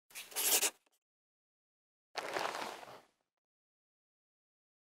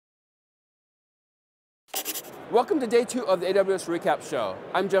Welcome to day 2 of the AWS Recap Show.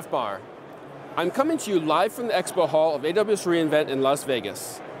 I'm Jeff Barr. I'm coming to you live from the Expo Hall of AWS reInvent in Las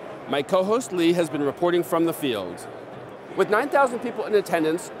Vegas. My co-host Lee has been reporting from the field. With 9,000 people in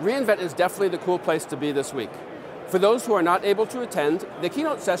attendance, reInvent is definitely the cool place to be this week. For those who are not able to attend, the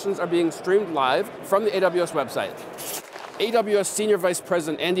keynote sessions are being streamed live from the AWS website. AWS Senior Vice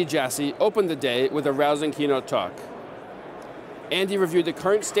President Andy Jassy opened the day with a rousing keynote talk. Andy reviewed the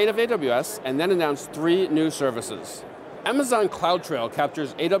current state of AWS and then announced 3 new services. Amazon CloudTrail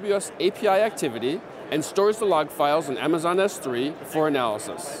captures AWS API activity and stores the log files in Amazon S3 for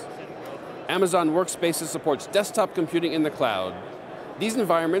analysis. Amazon Workspaces supports desktop computing in the cloud. These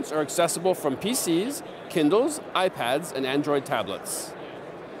environments are accessible from PCs, Kindles, iPads, and Android tablets.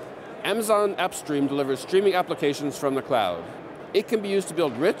 Amazon AppStream delivers streaming applications from the cloud. It can be used to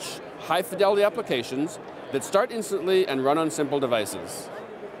build rich, high-fidelity applications that start instantly and run on simple devices.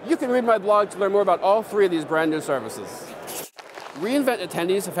 You can read my blog to learn more about all 3 of these brand new services. reInvent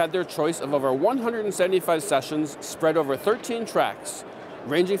attendees have had their choice of over 175 sessions spread over 13 tracks,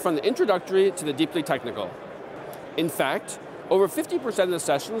 ranging from the introductory to the deeply technical. In fact, over 50% of the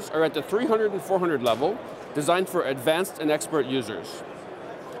sessions are at the 300 and 400 level, designed for advanced and expert users.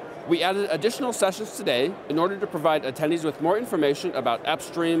 We added additional sessions today in order to provide attendees with more information about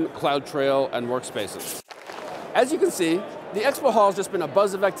AppStream, CloudTrail, and Workspaces. As you can see, the Expo Hall has just been a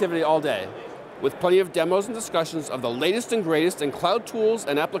buzz of activity all day, with plenty of demos and discussions of the latest and greatest in cloud tools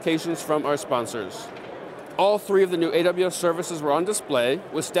and applications from our sponsors. All 3 of the new AWS services were on display,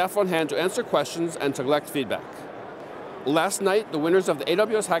 with staff on hand to answer questions and to collect feedback. Last night, the winners of the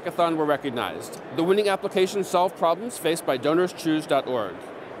AWS Hackathon were recognized. The winning application solved problems faced by DonorsChoose.org.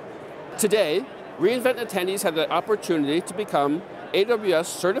 Today, reInvent attendees had the opportunity to become AWS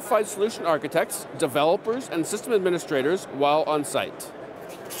Certified Solution Architects, developers, and system administrators while on site.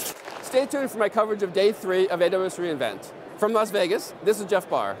 Stay tuned for my coverage of day 3 of AWS reInvent. From Las Vegas, this is Jeff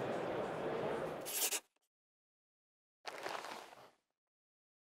Barr.